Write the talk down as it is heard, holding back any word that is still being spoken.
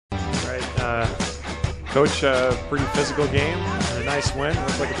Coach, a pretty physical game and a nice win.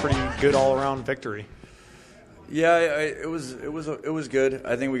 Looked like a pretty good all-around victory. Yeah, it was good.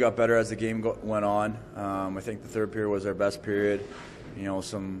 I think we got better as the game went on. I think the third period was our best period. You know,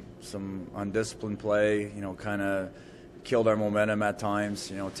 some undisciplined play. You know, kind of killed our momentum at times.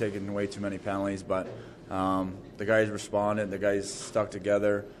 You know, taking way too many penalties. But the guys responded. The guys stuck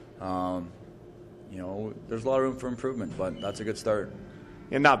together. You know, there's a lot of room for improvement, but that's a good start.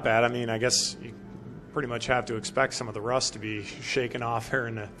 And not bad. I mean, I guess you pretty much have to expect some of the rust to be shaken off here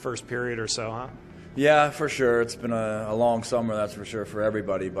in the first period or so, huh? Yeah, for sure. It's been a long summer, that's for sure, for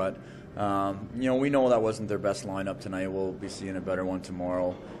everybody. But, you know, we know that wasn't their best lineup tonight. We'll be seeing a better one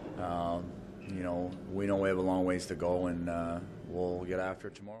tomorrow. You know, we know we have a long ways to go, and we'll get after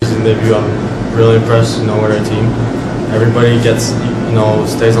it tomorrow. In debut, I'm really impressed, with our team. Everybody gets,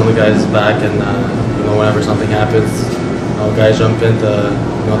 stays on the guy's back, and, whenever something happens, guys jump in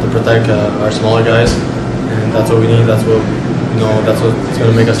to protect our smaller guys, and that's what we need. That's what, that's what's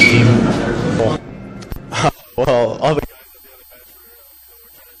going to make us a team. Well, all the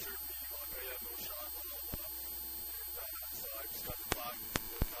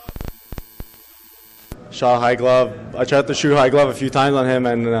shot high glove. I tried to shoot high glove a few times on him,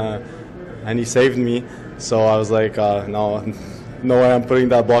 and he saved me. So I was like, no way I'm putting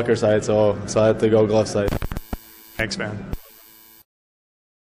that blocker side. So I had to go glove side. Thanks, man.